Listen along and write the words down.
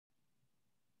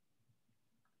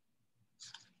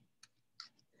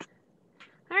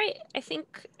right, I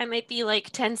think I might be like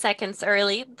 10 seconds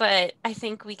early, but I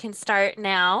think we can start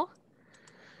now.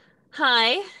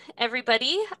 Hi,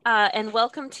 everybody, and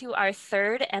welcome to our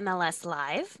third MLS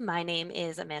Live. My name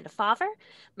is Amanda Favre.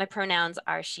 My pronouns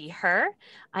are she, her.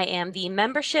 I am the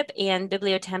Membership and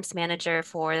Bibliotemps Manager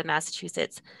for the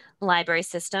Massachusetts Library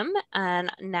System,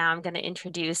 and now I'm going to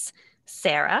introduce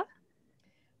Sarah.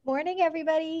 Morning,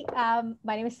 everybody.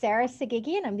 My name is Sarah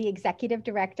Sigigi, and I'm the Executive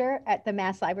Director at the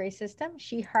Mass Library System,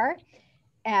 she, her.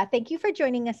 Thank you for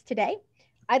joining us today.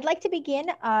 I'd like to begin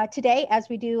today, as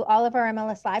we do all of our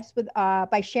MLS Lives,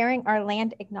 by sharing our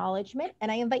land acknowledgement,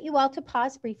 and I invite you all to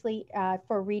pause briefly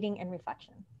for reading and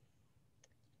reflection.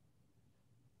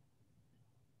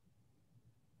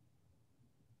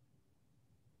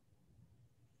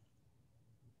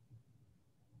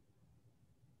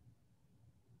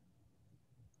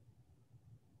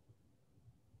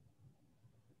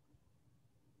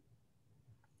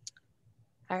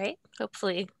 All right,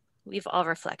 hopefully we've all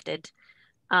reflected.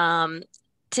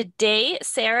 Today,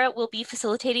 Sarah will be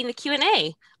facilitating the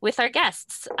Q&A with our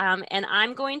guests, and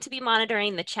I'm going to be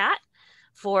monitoring the chat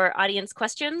for audience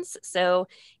questions. So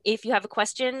if you have a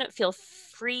question, feel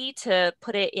free to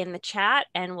put it in the chat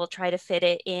and we'll try to fit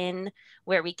it in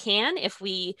where we can. If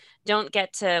we don't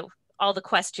get to all the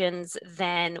questions,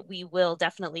 then we will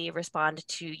definitely respond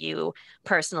to you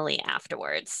personally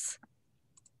afterwards.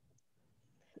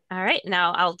 All right,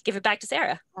 now I'll give it back to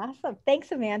Sarah. Awesome. Thanks,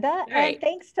 Amanda. Right. And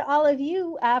thanks to all of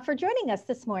you for joining us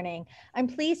this morning. I'm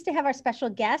pleased to have our special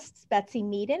guests, Betsy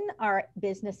Meaden, our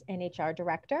Business and HR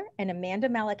Director, and Amanda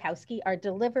Malikowski, our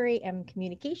Delivery and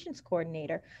Communications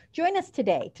Coordinator, join us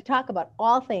today to talk about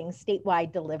all things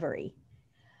statewide delivery.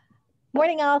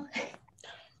 Morning, all.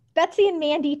 Betsy and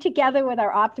Mandy, together with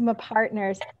our Optima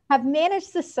partners, have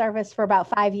managed this service for about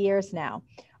 5 years now.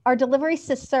 Our delivery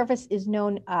service is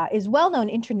well known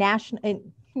internationally.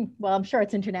 Well, I'm sure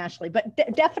it's internationally, but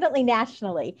definitely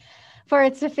nationally, for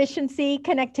its efficiency,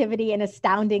 connectivity, and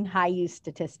astounding high use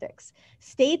statistics.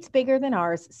 States bigger than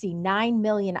ours see 9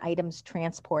 million items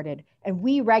transported, and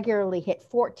we regularly hit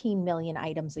 14 million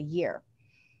items a year.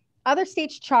 Other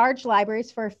states charge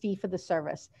libraries for a fee for the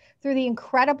service. Through the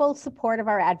incredible support of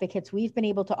our advocates, we've been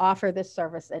able to offer this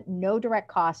service at no direct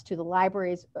cost to the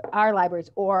libraries, our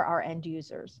libraries, or our end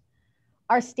users.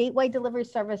 Our statewide delivery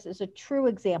service is a true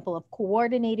example of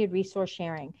coordinated resource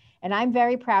sharing, and I'm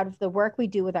very proud of the work we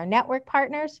do with our network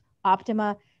partners,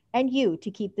 Optima, and you to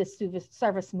keep this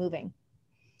service moving.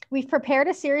 We've prepared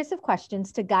a series of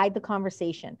questions to guide the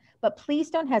conversation, but please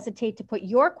don't hesitate to put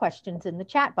your questions in the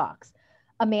chat box.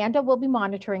 Amanda will be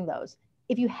monitoring those.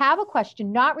 If you have a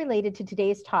question not related to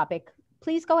today's topic,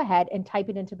 please go ahead and type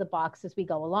it into the box as we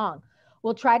go along.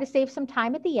 We'll try to save some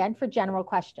time at the end for general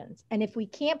questions. And if we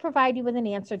can't provide you with an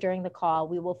answer during the call,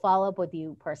 we will follow up with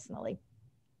you personally.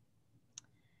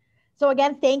 So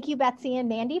again, thank you, Betsy and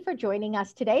Mandy, for joining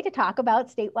us today to talk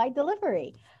about statewide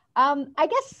delivery. I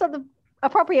guess so the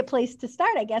appropriate place to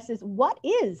start, I guess, is what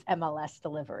is MLS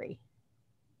delivery?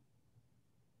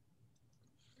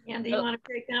 Andy, you want to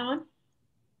break that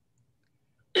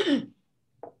one?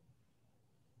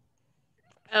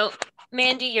 Oh,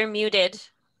 Mandy, you're muted.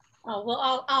 Oh,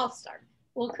 well, I'll start.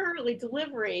 Well, currently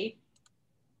delivery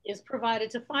is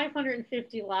provided to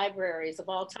 550 libraries of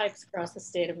all types across the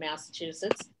state of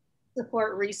Massachusetts,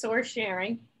 support resource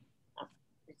sharing.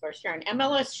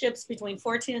 MLS ships between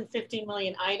 14 and 15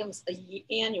 million items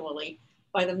annually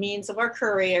by the means of our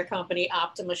courier company,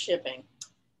 Optima Shipping.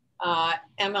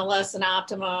 MLS and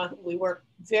Optima, we work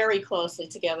very closely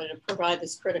together to provide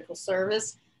this critical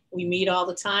service. We meet all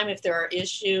the time. If there are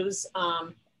issues,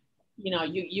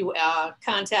 you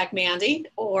contact Mandy,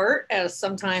 or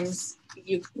sometimes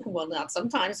not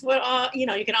sometimes, but you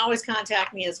can always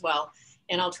contact me as well,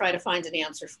 and I'll try to find an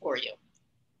answer for you.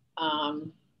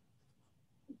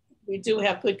 We do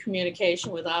have good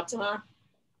communication with Optima.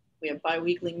 We have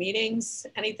bi-weekly meetings.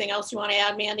 Anything else you want to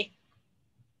add, Mandy?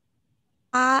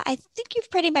 I think you've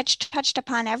pretty much touched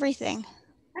upon everything.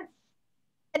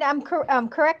 And I'm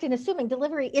correct in assuming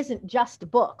delivery isn't just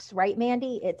books, right,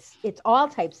 Mandy? It's all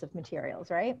types of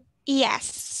materials, right? Yes.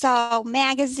 So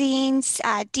magazines,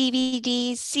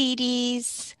 DVDs,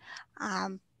 CDs,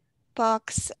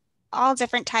 books, all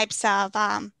different types of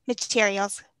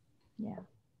materials. Yeah.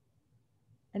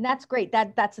 And that's great.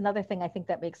 That's another thing I think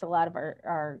that makes a lot of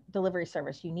our delivery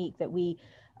service unique, that we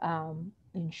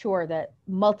ensure that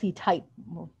multi-type,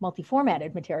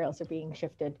 multi-formatted materials are being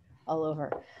shifted all over.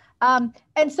 And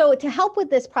so to help with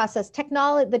this process,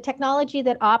 the technology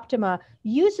that Optima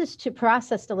uses to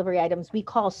process delivery items, we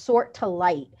call sort to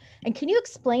light. And can you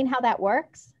explain how that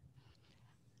works?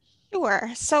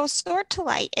 Sure. So Sort to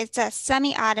Light is a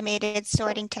semi-automated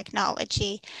sorting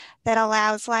technology that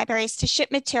allows libraries to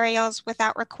ship materials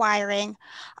without requiring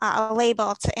a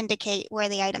label to indicate where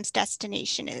the item's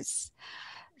destination is.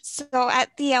 So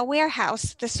at the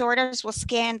warehouse, the sorters will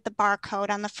scan the barcode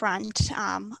on the front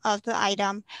of the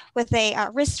item with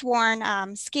a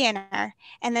wrist-worn scanner,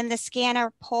 and then the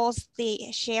scanner pulls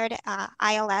the shared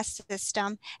ILS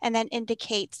system and then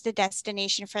indicates the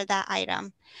destination for that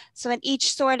item. So in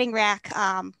each sorting rack,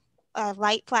 a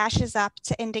light flashes up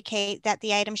to indicate that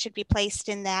the item should be placed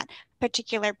in that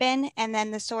particular bin, and then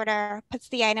the sorter puts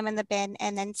the item in the bin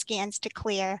and then scans to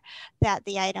clear that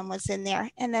the item was in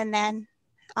there, and then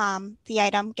the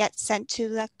item gets sent to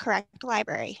the correct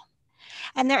library.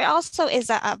 And there also is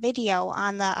a video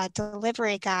on the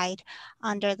delivery guide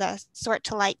under the Sort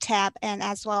to Light tab, and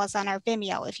as well as on our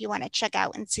Vimeo if you want to check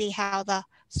out and see how the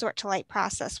Sort to Light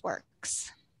process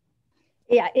works.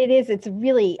 Yeah, it is. It's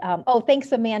really, oh, thanks,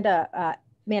 Amanda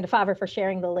Favre, for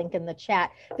sharing the link in the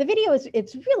chat. The video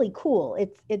it's really cool.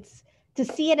 It's to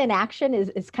see it in action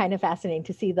is kind of fascinating,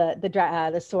 to see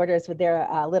the sorters with their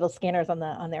little scanners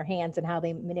on their hands and how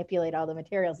they manipulate all the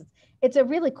materials. It's a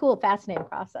really cool, fascinating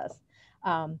process.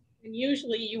 And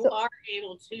usually you are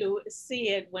able to see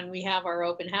it when we have our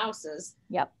open houses.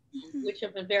 Yep. Which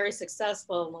have been very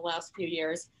successful in the last few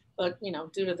years. But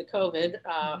due to the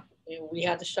COVID, we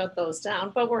had to shut those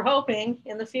down. But we're hoping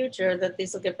in the future that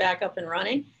these will get back up and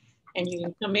running, and you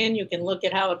can come in, you can look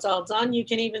at how it's all done. You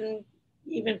can even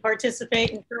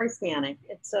participate in try scanning.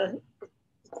 It's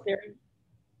very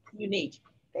unique.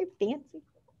 Very fancy.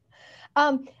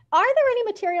 Are there any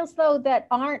materials though that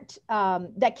aren't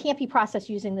that can't be processed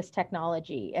using this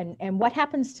technology, and what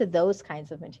happens to those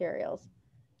kinds of materials?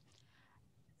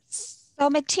 So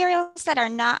materials that are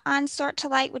not on Sort to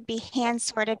Light would be hand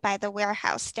sorted by the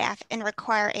warehouse staff and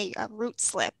require a route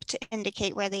slip to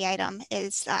indicate where the item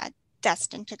is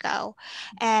destined to go.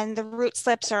 And the route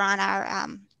slips are on our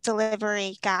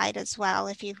delivery guide as well,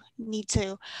 if you need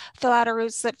to fill out a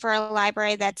route slip for a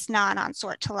library that's not on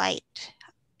Sort to Light.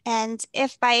 And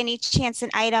if by any chance an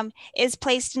item is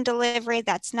placed in delivery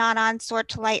that's not on Sort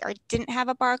to Light or didn't have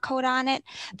a barcode on it,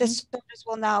 the sorters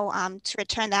will know to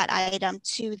return that item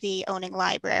to the owning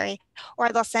library, or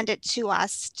they'll send it to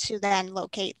us to then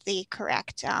locate the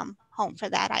correct home for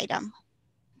that item.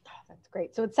 That's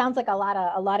great. So it sounds like a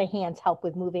lot of hands help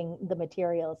with moving the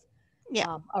materials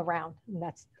around. And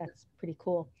that's pretty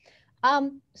cool.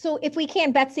 So if we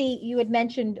can, Betsy, you had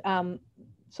mentioned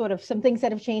sort of some things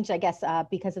that have changed, I guess,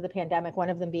 because of the pandemic, one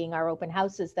of them being our open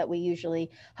houses that we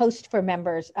usually host for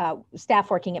members, staff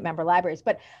working at member libraries.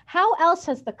 But how else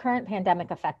has the current pandemic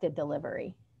affected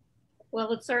delivery?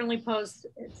 Well, it's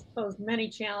posed many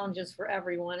challenges for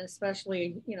everyone,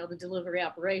 especially, the delivery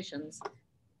operations.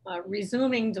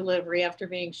 Resuming delivery after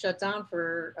being shut down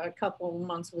for a couple of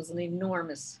months was an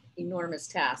enormous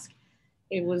task.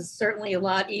 It was certainly a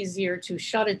lot easier to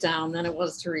shut it down than it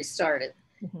was to restart it.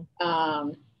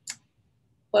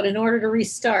 But in order to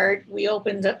restart, we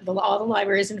opened up all the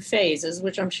libraries in phases,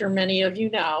 which I'm sure many of you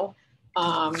know.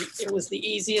 It was the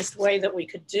easiest way that we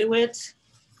could do it.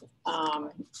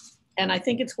 And I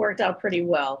think it's worked out pretty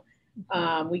well.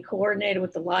 We coordinated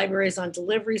with the libraries on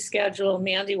delivery schedule.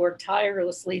 Mandy worked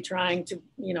tirelessly trying to,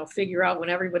 figure out when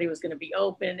everybody was going to be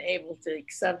open, able to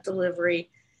accept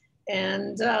delivery.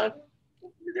 And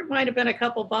there might have been a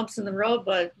couple bumps in the road,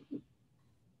 but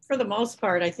for the most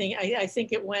part, I think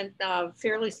it went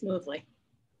fairly smoothly.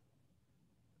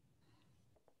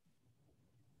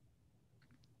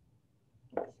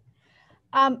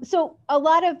 So a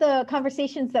lot of the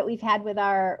conversations that we've had with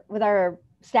our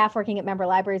staff working at member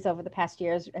libraries over the past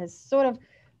years has sort of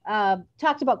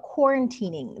talked about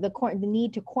quarantining, the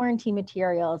need to quarantine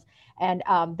materials, and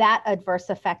that adverse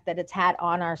effect that it's had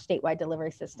on our statewide delivery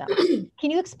system.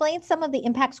 Can you explain some of the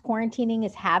impacts quarantining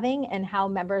is having and how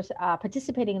members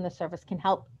participating in the service can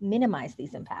help minimize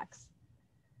these impacts?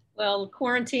 Well,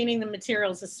 quarantining the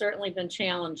materials has certainly been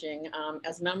challenging.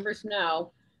 As members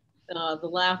know, the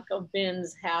lack of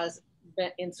bins has been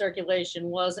in circulation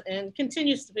was and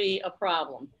continues to be a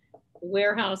problem. The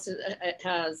warehouse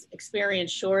has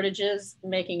experienced shortages,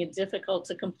 making it difficult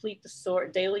to complete the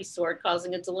daily sort,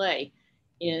 causing a delay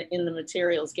in the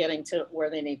materials getting to where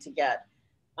they need to get.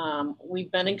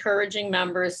 We've been encouraging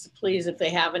members to please, if they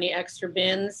have any extra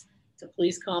bins, to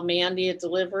please call Mandy at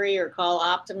delivery or call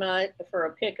Optima for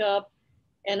a pickup,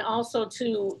 and also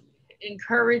to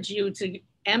encourage you to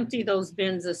empty those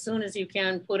bins as soon as you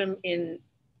can, put them in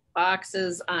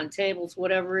boxes, on tables,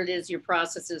 whatever it is your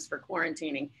process is for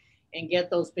quarantining, and get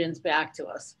those bins back to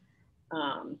us.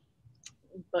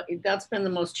 But that's been the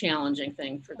most challenging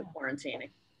thing for the quarantining.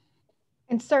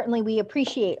 And certainly we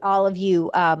appreciate all of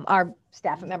you, our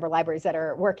staff and member libraries that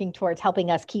are working towards helping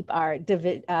us keep our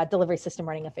delivery system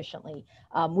running efficiently.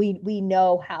 We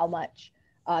know how much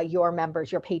your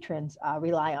members, your patrons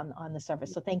rely on the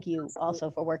service. So thank you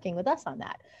also for working with us on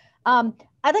that.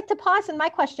 I'd like to pause in my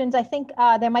questions. I think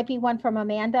there might be one from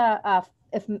Amanda,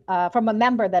 from a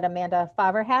member that Amanda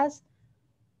Favre has.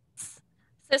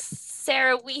 So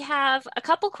Sarah, we have a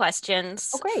couple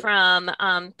questions from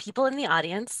people in the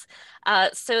audience.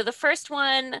 So the first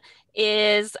one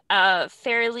is a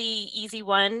fairly easy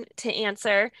one to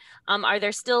answer. Are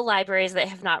there still libraries that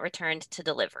have not returned to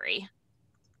delivery?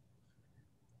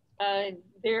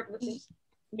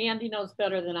 Mandy knows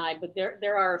better than I, but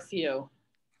there are a few.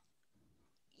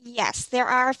 Yes, there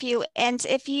are a few. And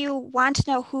if you want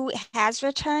to know who has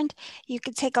returned, you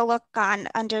can take a look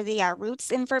under the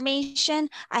routes information.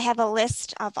 I have a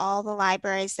list of all the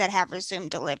libraries that have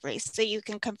resumed delivery. So you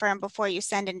can confirm before you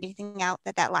send anything out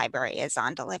that library is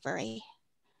on delivery.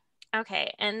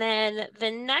 Okay, and then the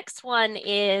next one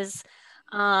is,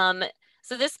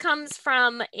 so this comes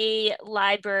from a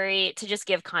library, to just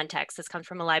give context, this comes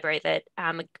from a library that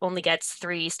only gets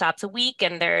 3 stops a week,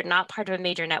 and they're not part of a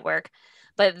major network.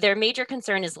 But their major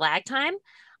concern is lag time,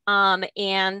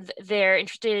 and they're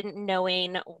interested in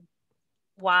knowing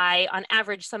why, on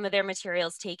average, some of their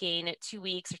materials taking 2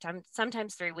 weeks or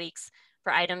sometimes 3 weeks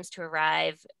for items to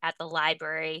arrive at the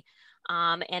library.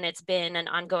 And it's been an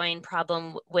ongoing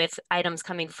problem with items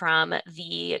coming from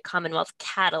the Commonwealth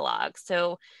catalog.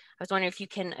 So I was wondering if you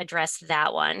can address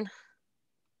that one.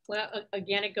 Well,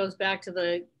 again, it goes back to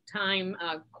the time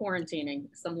quarantining.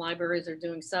 Some libraries are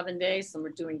doing 7 days, some are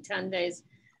doing 10 days,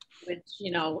 which,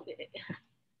 you know,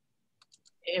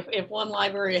 if one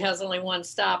library has only 1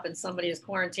 stop and somebody is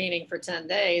quarantining for 10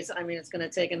 days, I mean, it's going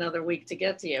to take another week to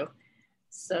get to you.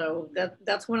 So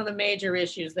that's one of the major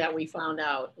issues that we found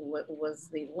out was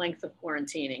the length of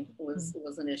quarantining was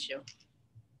an issue.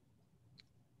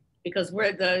 Because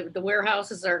where the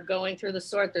warehouses are going through the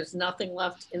sort, there's nothing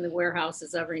left in the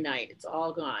warehouses every night. It's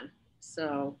all gone.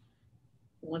 So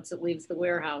once it leaves the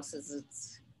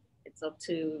warehouses, it's up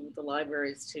to the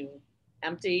libraries to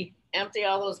empty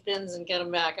all those bins and get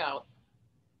them back out.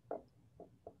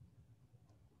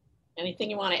 Anything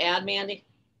you want to add, Mandy?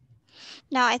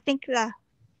 No, I think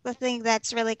the thing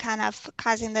that's really kind of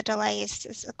causing the delay is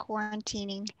the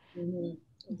quarantining. Mm-hmm.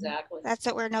 Exactly. That's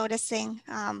what we're noticing.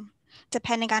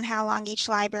 Depending on how long each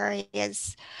library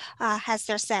has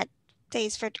their set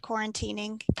days for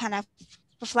quarantining, kind of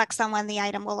reflects on when the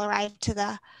item will arrive to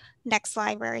the next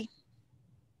library.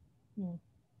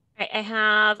 I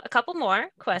have a couple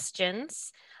more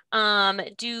questions.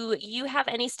 Do you have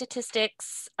any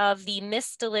statistics of the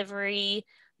missed delivery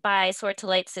by sort to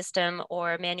light system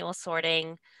or manual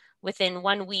sorting? Within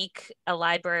 1 week, a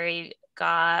library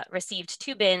received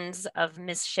 2 bins of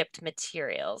misshipped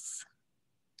materials.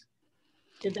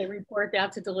 Did they report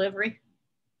that to delivery?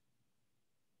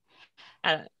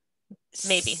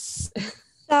 Maybe.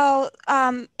 So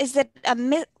is it a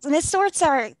missorts?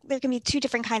 There can be 2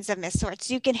 different kinds of missorts.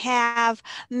 You can have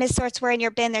missorts where in your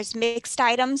bin there's mixed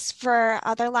items for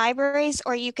other libraries,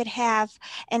 or you could have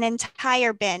an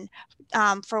entire bin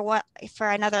for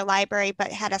another library,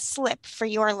 but had a slip for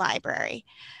your library.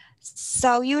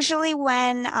 So usually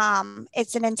when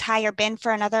it's an entire bin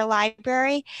for another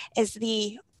library, is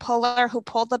the puller who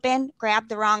pulled the bin grabbed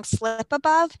the wrong slip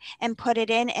above and put it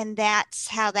in, and that's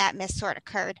how that missort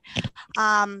occurred.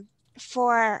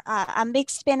 For a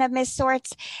mixed bin of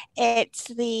missorts, it's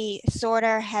the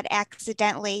sorter had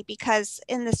accidentally, because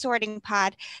in the sorting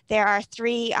pod there are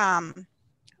 3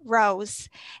 rows,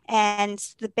 and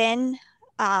the bins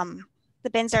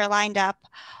are lined up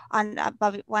on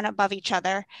one above each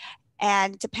other,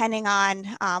 and depending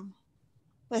on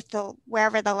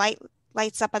wherever the light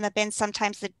lights up on the bin,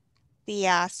 sometimes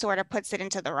the sorter puts it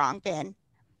into the wrong bin.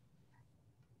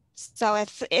 So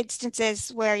if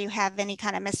instances where you have any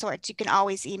kind of missorts, you can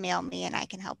always email me and I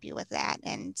can help you with that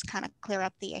and kind of clear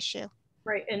up the issue.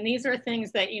 Right, and these are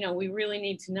things that, you know, we really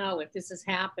need to know. If this is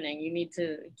happening, you need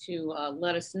to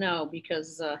let us know,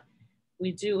 because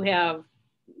we do have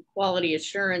quality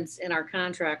assurance in our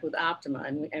contract with Optima,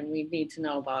 and we need to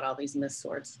know about all these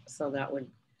missorts. So that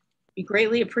would be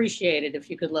greatly appreciated if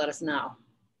you could let us know.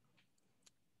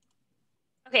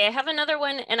 Okay, I have another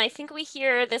one, and I think we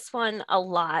hear this one a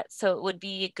lot, so it would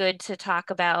be good to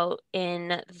talk about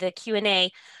in the Q&A,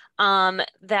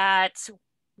 that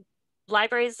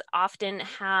libraries often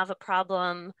have a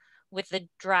problem with the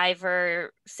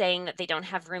driver saying that they don't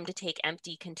have room to take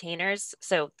empty containers,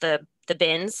 so the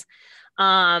bins.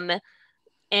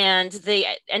 and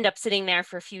they end up sitting there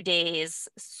for a few days.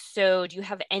 So do you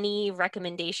have any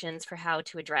recommendations for how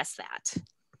to address that?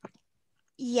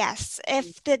 Yes,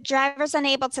 if the driver's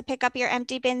unable to pick up your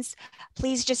empty bins,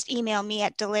 please just email me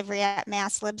at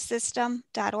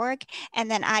delivery@masslibsystem.org,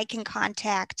 and then I can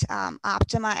contact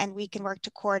Optima and we can work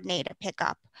to coordinate a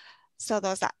pickup. So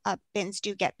those bins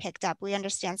do get picked up. We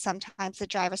understand sometimes the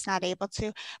driver's not able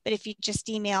to, but if you just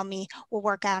email me, we'll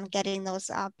work on getting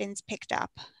those bins picked up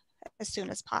as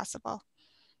soon as possible.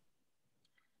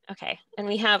 Okay, and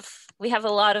we have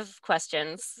a lot of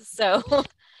questions, so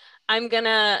I'm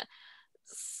gonna.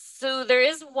 So there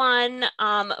is one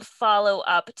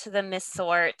follow-up to the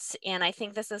missort, and I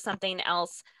think this is something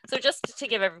else. So just to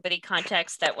give everybody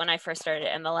context, that when I first started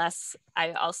at MLS,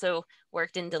 I also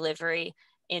worked in delivery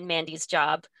in Mandy's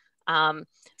job. So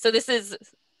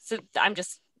I'm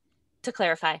just to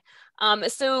clarify.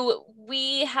 So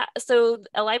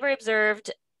a library observed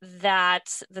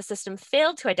that the system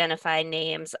failed to identify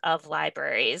names of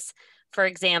libraries. For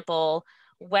example,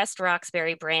 West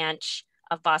Roxbury branch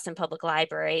of Boston Public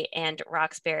Library and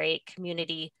Roxbury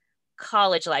Community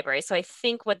College Library. So I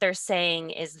think what they're saying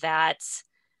is that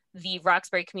the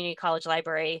Roxbury Community College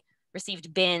Library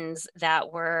received bins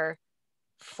that were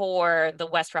for the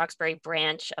West Roxbury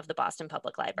branch of the Boston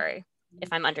Public Library,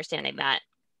 if I'm understanding that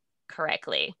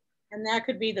correctly. And that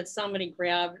could be that somebody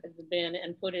grabbed the bin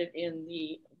and put it in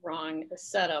the wrong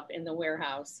setup in the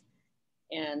warehouse.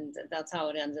 And that's how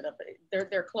it ended up.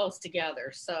 They're close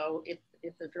together. So if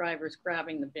the driver's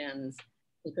grabbing the bins,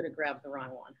 he could have grabbed the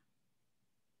wrong one.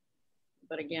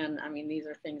 But again, I mean, these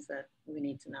are things that we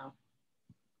need to know.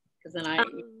 Because then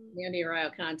Mandy or I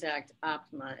will contact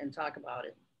Optima and talk about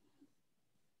it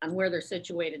on where they're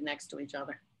situated next to each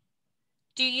other.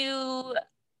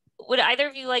 Would either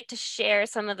of you like to share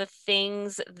some of the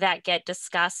things that get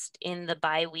discussed in the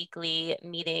bi-weekly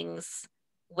meetings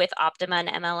with Optima and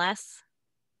MLS?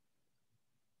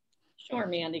 Sure,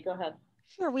 Mandy, go ahead.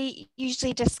 Sure, we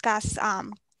usually discuss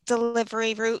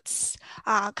delivery routes,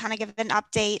 kind of give an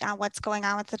update on what's going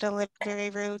on with the delivery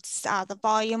routes, the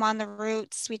volume on the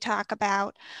routes we talk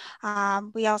about.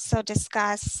 We also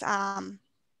discuss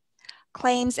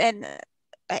claims and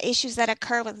issues that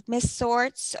occur with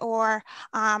missorts, or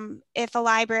if a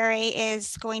library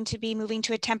is going to be moving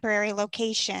to a temporary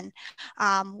location,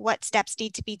 what steps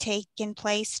need to be taken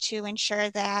place to ensure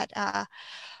that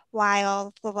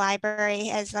while the library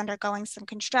is undergoing some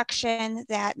construction,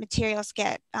 that materials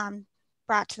get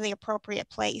brought to the appropriate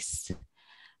place,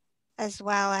 as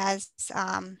well as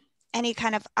any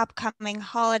kind of upcoming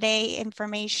holiday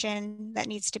information that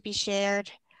needs to be shared,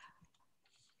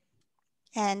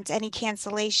 and any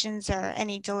cancellations or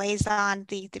any delays on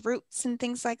the routes and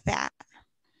things like that.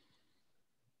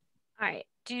 All right.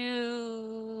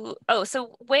 Here's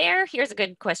a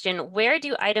good question. Where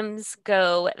do items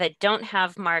go that don't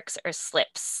have marks or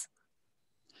slips?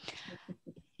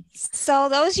 So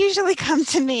those usually come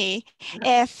to me.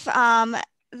 If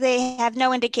they have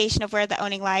no indication of where the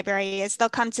owning library is, they'll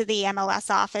come to the MLS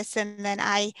office, and then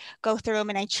I go through them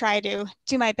and I try to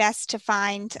do my best to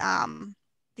find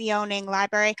the owning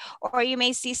library. Or you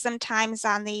may see sometimes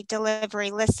on the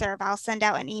delivery listserv, I'll send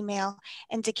out an email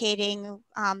indicating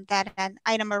that an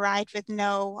item arrived with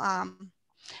no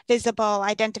visible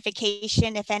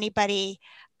identification. If anybody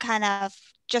kind of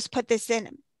just put this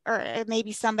in, or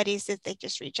maybe somebody's, that they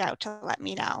just reach out to let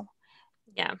me know.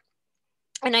 Yeah.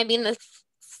 And I mean, the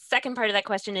second part of that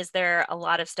question is, there a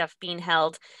lot of stuff being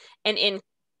held? And in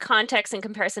context and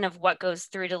comparison of what goes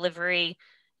through delivery,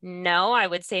 no, I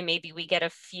would say maybe we get a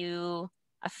few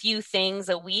things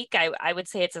a week. I would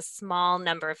say it's a small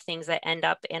number of things that end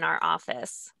up in our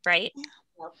office, right?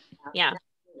 Yeah.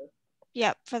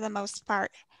 Yep, for the most part.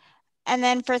 And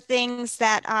then for things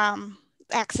that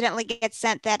accidentally get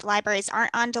sent that libraries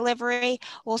aren't on delivery,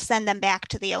 we'll send them back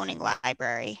to the owning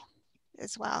library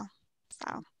as well.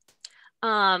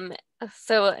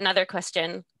 So another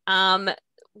question.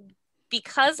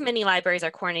 Because many libraries are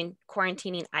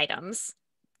quarantining items,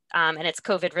 and it's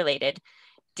COVID related,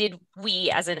 did we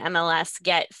as an MLS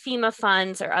get FEMA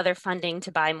funds or other funding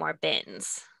to buy more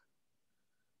bins?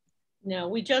 No,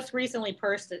 we just recently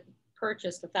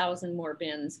purchased 1,000 more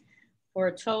bins for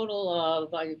a total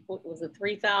of, what was it,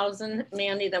 3,000,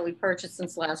 Mandy, that we purchased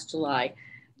since last July.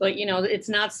 But you know, it's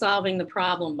not solving the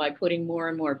problem by putting more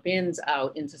and more bins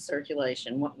out into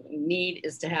circulation. What we need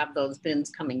is to have those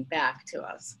bins coming back to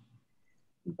us.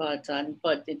 But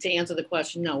to answer the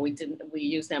question, no, we didn't. We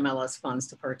used MLS funds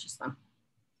to purchase them.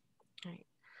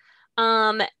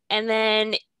 All right. And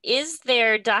then, is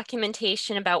there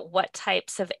documentation about what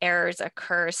types of errors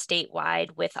occur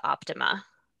statewide with Optima?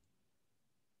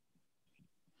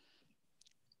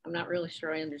 I'm not really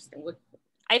sure I understand what.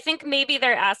 I think maybe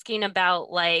they're asking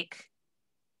about like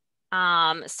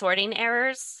sorting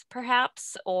errors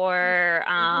perhaps, or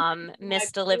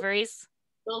missed deliveries.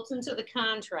 Built into the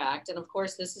contract, and of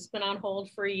course this has been on hold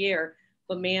for a year,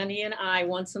 but Mandy and I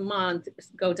once a month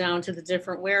go down to the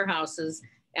different warehouses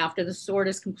after the sort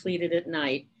is completed at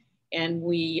night, and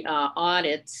we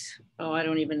audit, I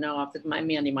don't even know,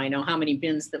 Mandy might know how many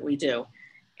bins that we do.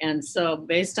 And so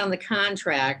based on the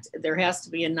contract, there has to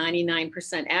be a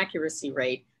 99% accuracy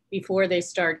rate before they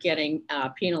start getting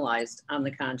penalized on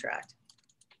the contract.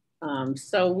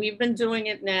 So we've been doing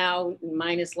it now,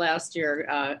 minus last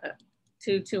year,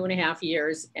 2.5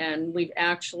 years, and we've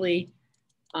actually,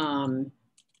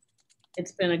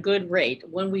 it's been a good rate.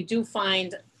 When we do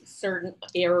find certain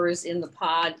errors in the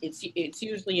pod, it's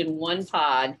usually in one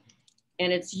pod,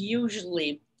 and it's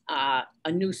usually a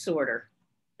new sorter,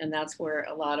 and that's where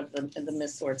a lot of the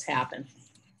missorts happen.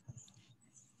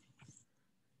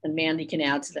 And Mandy can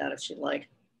add to that if she'd like.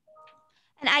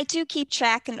 And I do keep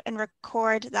track and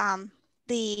record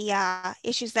the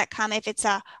issues that come. If it's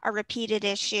a repeated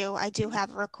issue, I do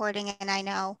have a recording, and I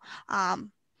know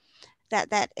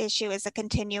that issue is a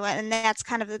continuum, and that's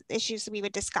kind of the issues that we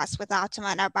would discuss with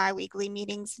Optima in our biweekly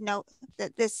meetings. Note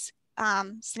that this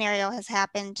scenario has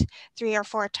happened 3 or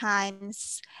 4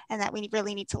 times, and that we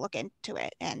really need to look into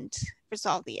it and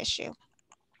resolve the issue.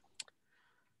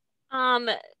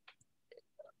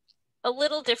 A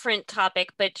little different topic,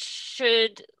 but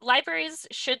should libraries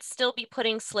still be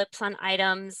putting slips on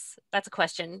items? That's a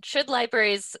question. Should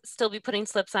libraries still be putting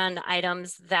slips on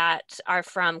items that are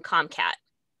from Comcat?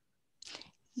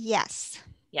 Yes.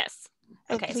 Yes.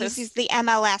 Okay. Please use the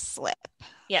MLS slip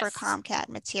yes. for Comcat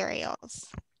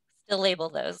materials. Still label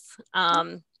those.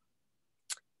 And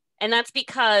that's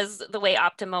because the way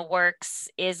Optima works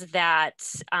is that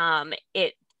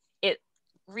it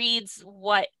reads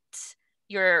where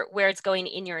it's going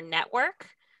in your network.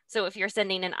 So if you're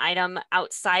sending an item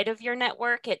outside of your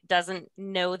network, it doesn't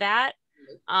know that.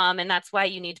 And that's why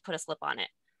you need to put a slip on it.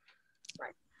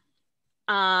 Right.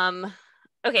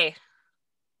 Okay.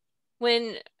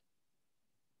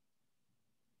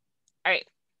 All right,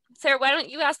 Sarah, why don't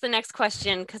you ask the next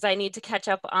question, because I need to catch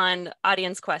up on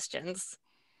audience questions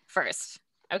first.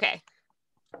 Okay.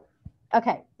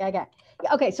 Okay, I got it.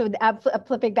 Okay, so I'm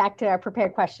flipping back to our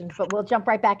prepared questions, but we'll jump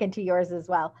right back into yours as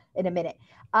well in a minute.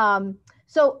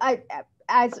 So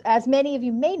as many of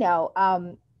you may know,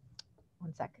 1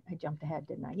 second, I jumped ahead,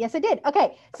 didn't I? Yes, I did.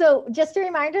 Okay, so just a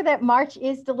reminder that March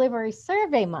is Delivery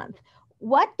Survey Month.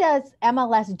 What does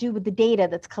MLS do with the data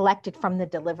that's collected from the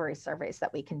delivery surveys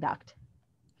that we conduct?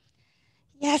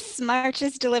 Yes, March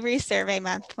is Delivery Survey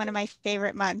Month, one of my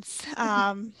favorite months.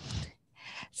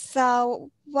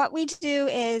 So what we do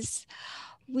is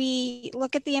we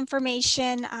look at the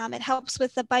information. It helps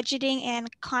with the budgeting and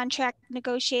contract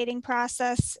negotiating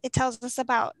process. It tells us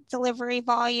about delivery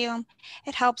volume.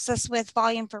 It helps us with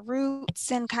volume for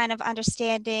routes and kind of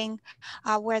understanding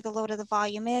where the load of the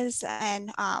volume is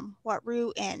and what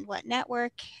route and what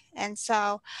network. And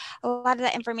so a lot of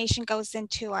that information goes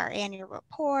into our annual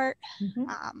report. Mm-hmm.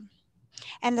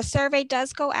 And the survey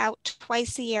does go out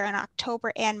twice a year in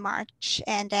October and March.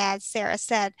 And as Sarah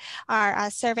said, our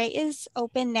survey is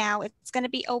open now. It's going to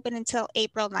be open until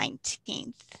April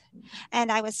 19th.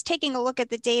 And I was taking a look at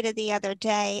the data the other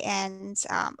day, and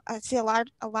I see a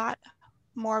lot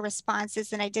more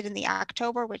responses than I did in the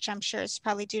October, which I'm sure is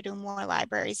probably due to more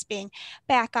libraries being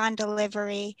back on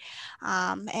delivery.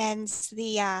 And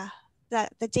the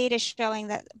data showing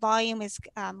that volume is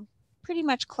pretty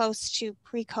much close to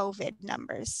pre-COVID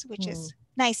numbers, which is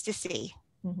nice to see.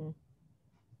 Mm-hmm.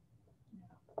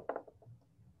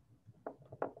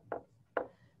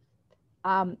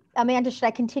 Amanda, should I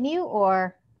continue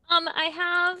or? I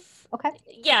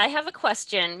have a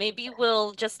question. Maybe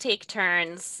we'll just take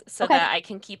turns so that I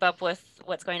can keep up with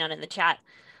what's going on in the chat.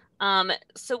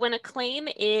 So when a claim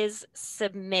is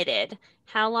submitted,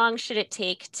 how long should it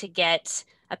take to get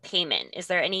a payment? Is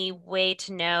there any way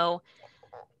to know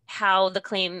how the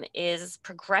claim is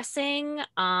progressing?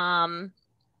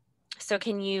 So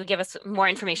can you give us more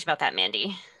information about that,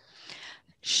 Mandy?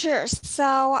 Sure.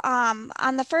 So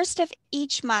on the first of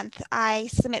each month, I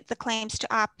submit the claims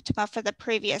to Optima for the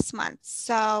previous month.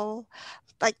 So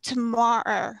like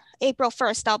tomorrow, April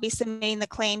 1st, I'll be submitting the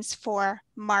claims for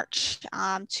March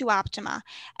to Optima.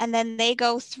 And then they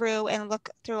go through and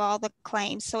look through all the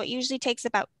claims. So it usually takes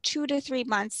about 2 to 3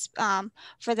 months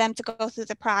for them to go through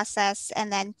the process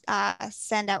and then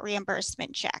send out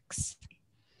reimbursement checks.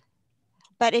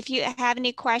 But if you have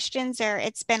any questions or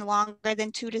it's been longer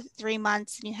than 2 to 3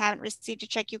 months and you haven't received a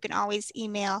check, you can always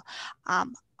email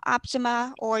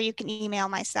Optima, or you can email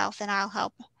myself and I'll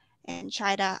help and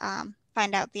try to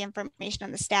find out the information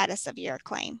on the status of your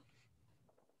claim.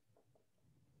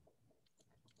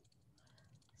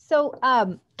 So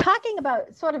talking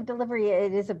about sort of delivery,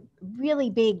 it is a really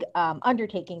big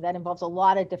undertaking that involves a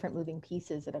lot of different moving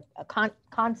pieces that are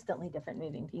constantly different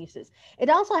moving pieces. It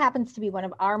also happens to be one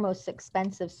of our most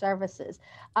expensive services.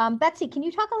 Betsy, can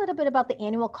you talk a little bit about the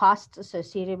annual costs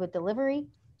associated with delivery?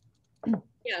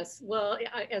 Yes, well,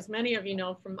 as many of you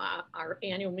know from our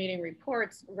annual meeting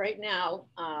reports, right now,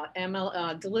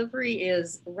 delivery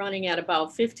is running at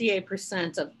about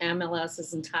 58% of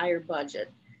MLS's entire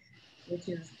budget, which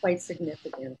is quite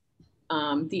significant.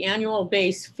 The annual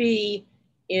base fee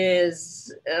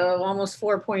is almost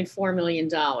 $4.4 million.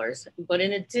 But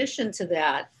in addition to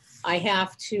that, I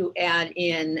have to add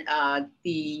in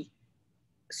the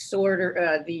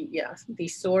sorter, the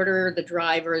sorter, the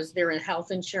drivers, their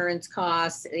health insurance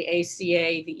costs, the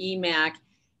ACA, the EMAC,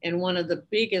 and one of the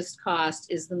biggest costs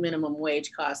is the minimum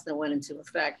wage cost that went into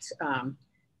effect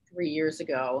 3 years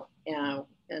ago.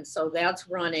 And so that's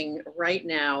running right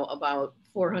now about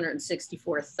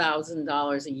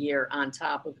 $464,000 a year on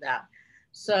top of that.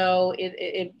 So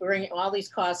all these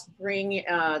costs bring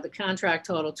the contract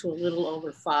total to a little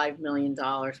over $5 million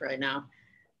right now,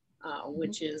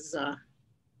 which is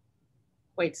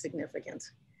quite significant.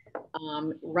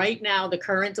 Right now, the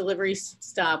current delivery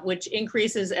stop, which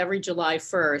increases every July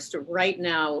 1st, right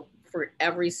now for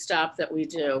every stop that we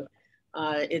do,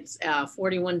 it's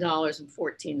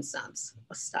 $41.14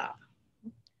 a stop.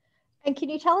 And can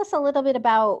you tell us a little bit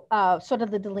about sort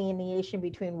of the delineation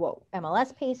between what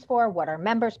MLS pays for, what our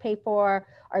members pay for?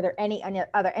 Are there any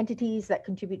other entities that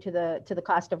contribute to the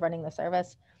cost of running the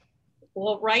service?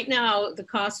 Well, right now, the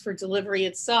cost for delivery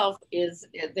itself is,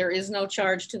 there is no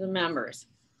charge to the members.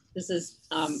 This is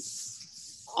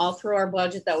all through our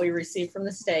budget that we receive from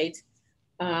the state.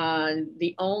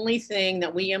 The only thing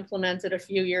that we implemented a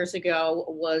few years ago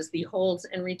was the holds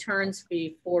and returns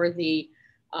fee for the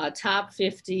top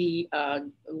 50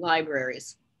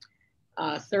 libraries.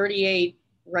 38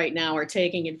 right now are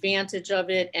taking advantage of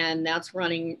it, and that's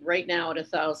running right now at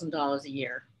 $1,000 a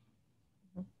year.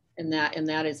 And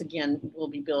that is, again, will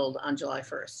be billed on July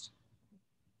 1st.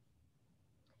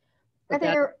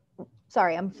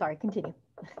 I'm sorry, continue.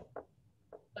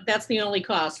 But that's the only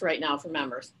cost right now for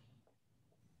members.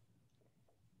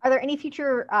 Are there any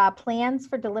future plans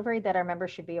for delivery that our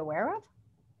members should be aware of?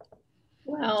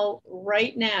 Well,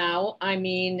 right now, I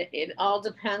mean, it all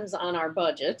depends on our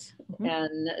budget. Mm-hmm.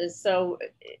 And so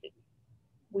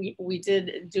we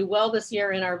did do well this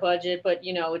year in our budget, but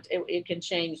you know, it can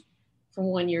change from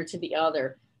one year to the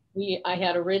other. I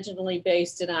had originally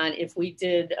based it on if we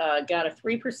got a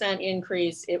 3%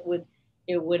 increase, it would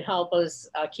help us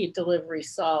keep delivery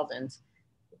solvent.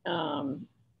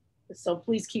 So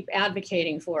please keep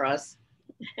advocating for us,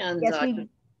 and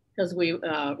because we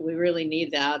really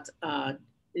need that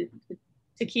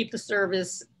to keep the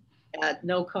service at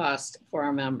no cost for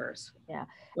our members. Yeah,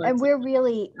 and we're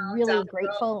really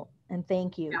grateful and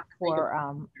thank you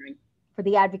for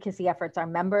the advocacy efforts our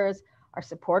members, our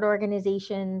support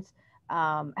organizations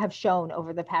have shown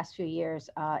over the past few years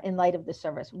in light of the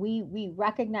service. We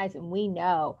recognize and we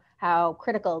know how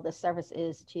critical this service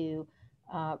is to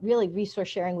really resource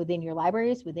sharing within your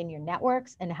libraries, within your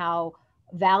networks, and how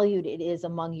valued it is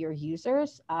among your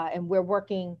users. And we're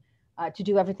working to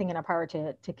do everything in our power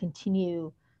to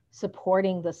continue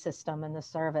supporting the system and the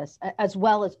service, as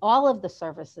well as all of the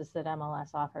services that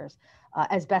MLS offers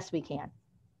as best we can.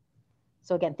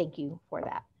 So again, thank you for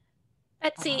that.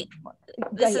 Betsy,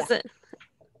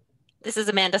 this is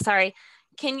Amanda, sorry.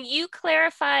 Can you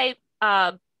clarify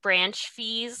branch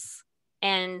fees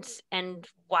and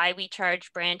why we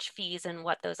charge branch fees and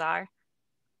what those are?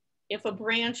 If a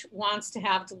branch wants to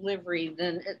have delivery,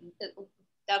 then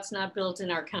that's not built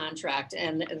in our contract,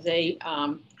 and they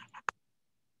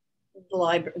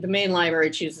the main library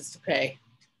chooses to pay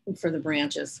for the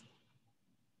branches,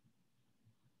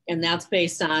 and that's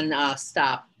based on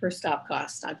per stop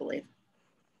cost, I believe.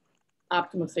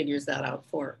 Optima figures that out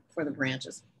for the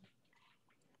branches.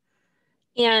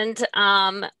 And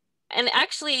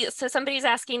actually, so somebody's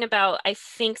asking about, I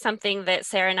think, something that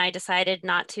Sarah and I decided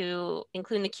not to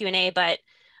include in the Q&A, but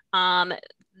can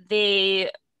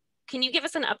you give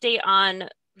us an update on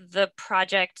the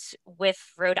project with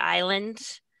Rhode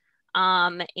Island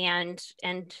and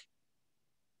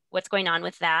what's going on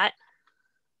with that?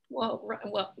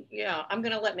 Well, yeah, I'm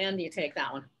going to let Mandy take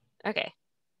that one. Okay.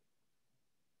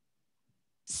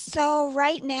 So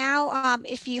right now,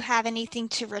 if you have anything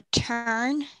to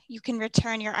return, you can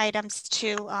return your items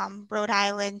to Rhode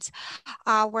Island.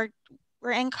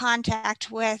 we're in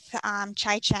contact with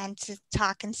Chai-Chen to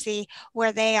talk and see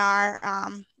where they are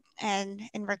and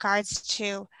in regards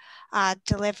to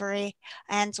delivery,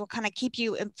 and we'll kind of keep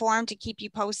you informed to keep you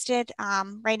posted.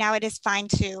 Right now it is fine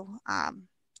to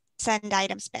send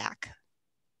items back.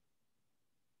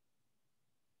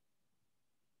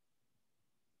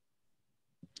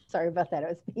 Sorry about that, I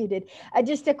was muted.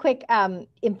 Just a quick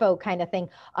info kind of thing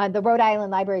on the Rhode Island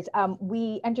libraries.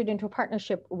 We entered into a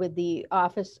partnership with the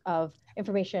Office of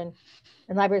Information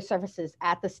and Library Services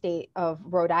at the state of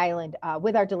Rhode Island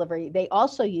with our delivery. They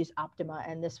also use Optima,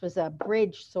 and this was a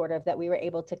bridge sort of that we were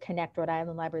able to connect Rhode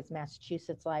Island libraries,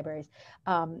 Massachusetts libraries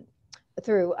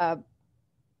through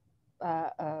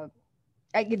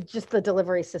just the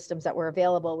delivery systems that were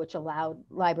available, which allowed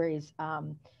libraries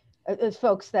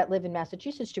folks that live in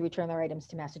Massachusetts to return their items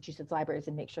to Massachusetts libraries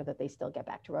and make sure that they still get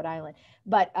back to Rhode Island.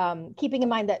 But keeping in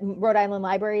mind that Rhode Island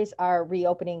libraries are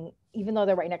reopening, even though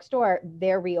they're right next door,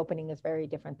 their reopening is very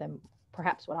different than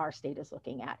perhaps what our state is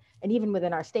looking at. And even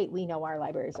within our state, we know our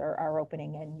libraries are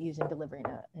opening and using delivery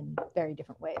in very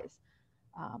different ways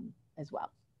as well.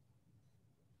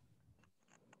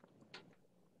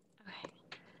 Okay.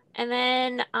 And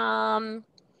then I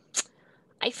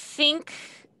think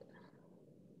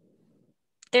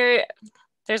there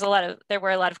were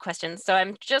a lot of questions, so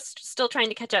I'm just still trying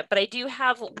to catch up, but I do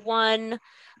have one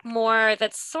more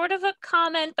that's sort of a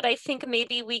comment, but I think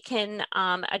maybe we can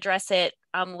address it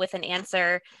with an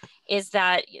answer, is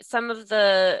that some of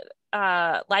the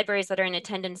libraries that are in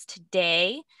attendance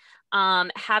today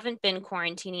haven't been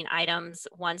quarantining items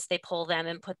once they pull them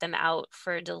and put them out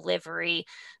for delivery.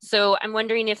 So I'm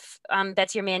wondering if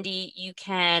Betsy or Mandy, you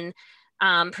can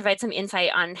provide some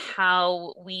insight on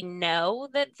how we know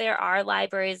that there are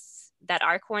libraries that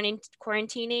are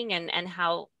quarantining and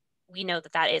how we know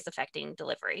that that is affecting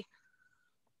delivery.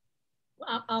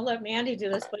 I'll let Mandy do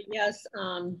this, but yes,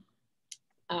 I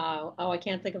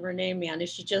can't think of her name, Mandy.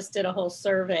 She just did a whole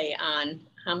survey on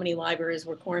how many libraries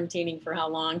were quarantining for how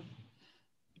long.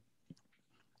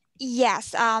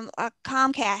 Yes,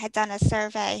 Comcast had done a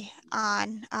survey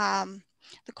on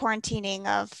the quarantining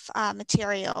of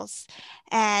materials,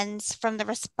 and from the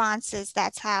responses,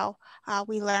 that's how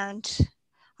we learned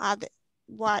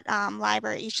what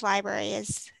each library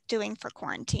is doing for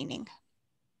quarantining.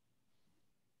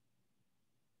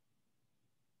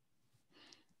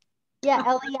 Yeah,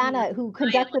 Eliana, who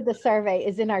conducted the survey,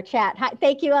 is in our chat. Hi,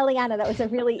 thank you, Eliana. That was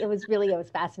it was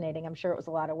fascinating. I'm sure it was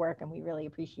a lot of work, and we really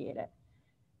appreciate it.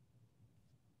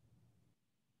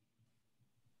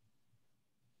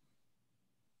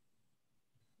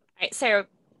 All right, Sarah,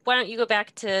 why don't you go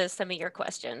back to some of your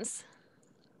questions?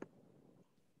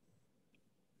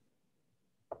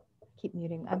 Keep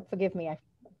muting. Forgive me, I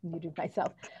muted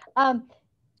myself.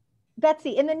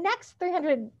 Betsy, in the next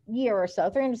 300 year or so,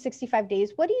 365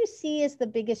 days, what do you see as the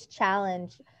biggest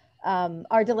challenge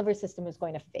our delivery system is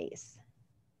going to face?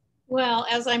 Well,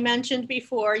 as I mentioned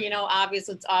before,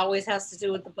 obviously it always has to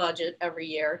do with the budget every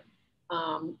year.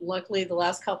 Luckily, the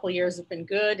last couple of years have been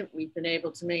good. We've been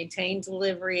able to maintain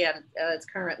delivery at its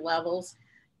current levels.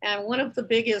 And one of the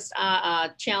biggest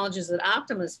challenges that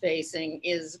Optima is facing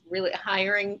is really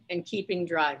hiring and keeping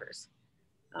drivers.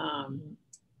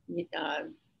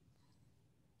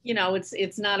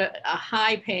 It's not a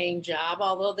high paying job,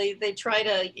 although they try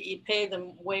to pay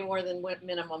them way more than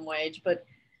minimum wage, but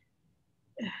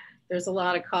there's a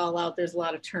lot of call out, there's a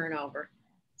lot of turnover.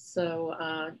 So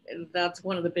that's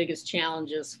one of the biggest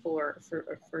challenges for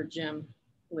Jim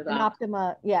with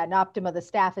Optima. Yeah, and Optima, the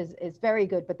staff is very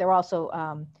good, but they're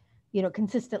also,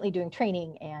 consistently doing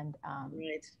training and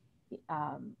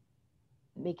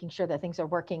making sure that things are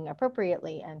working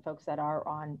appropriately and folks that are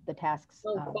on the tasks.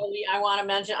 I want to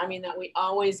mention, that we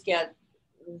always get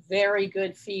very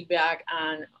good feedback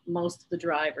on most of the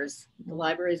drivers. The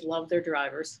libraries love their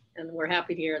drivers, and we're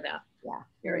happy to hear that. Yeah,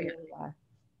 very happy.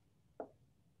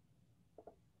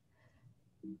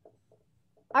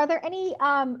 Are there any,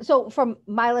 so from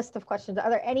my list of questions, are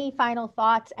there any final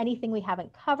thoughts, anything we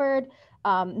haven't covered,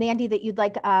 Mandy, that you'd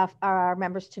like our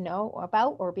members to know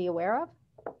about or be aware of?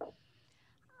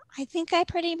 I think I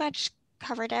pretty much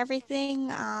covered everything.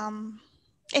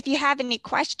 If you have any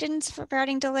questions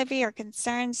regarding delivery or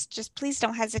concerns, just please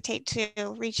don't hesitate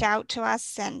to reach out to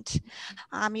us, and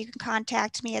you can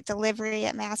contact me at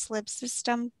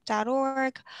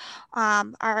delivery@masslibsystem.org.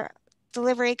 Our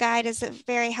delivery guide is a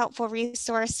very helpful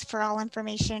resource for all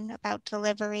information about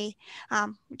delivery.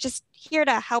 We're just here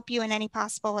to help you in any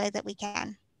possible way that we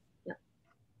can. Yeah.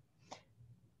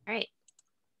 All right.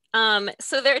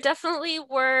 So there definitely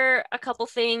were a couple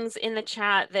things in the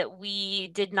chat that we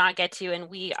did not get to, and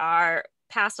we are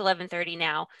past 11:30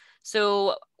 now.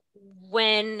 So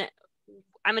when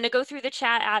I'm going to go through the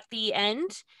chat at the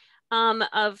end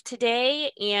of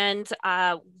today, and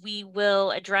we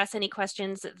will address any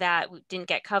questions that didn't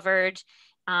get covered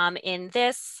in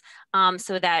this,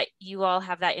 so that you all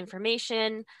have that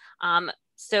information.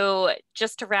 So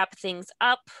just to wrap things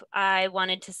up, I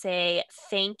wanted to say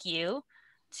thank you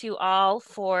to all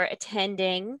for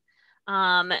attending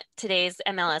today's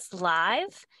MLS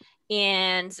Live.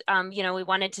 And, you know, we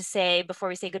wanted to say, before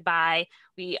we say goodbye,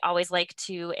 we always like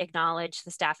to acknowledge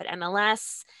the staff at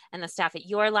MLS and the staff at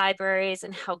your libraries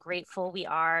and how grateful we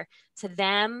are to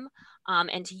them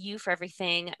and to you for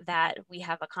everything that we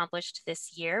have accomplished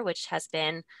this year, which has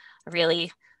been a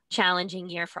really challenging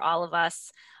year for all of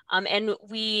us. And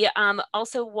we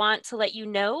also want to let you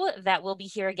know that we'll be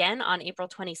here again on April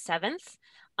 27th.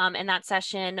 In that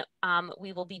session,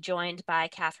 we will be joined by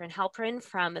Catherine Halprin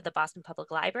from the Boston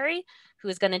Public Library, who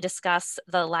is going to discuss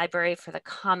the Library for the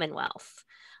Commonwealth.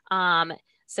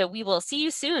 So we will see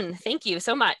you soon. Thank you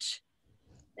so much.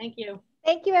 Thank you.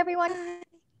 Thank you, everyone.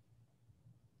 Bye.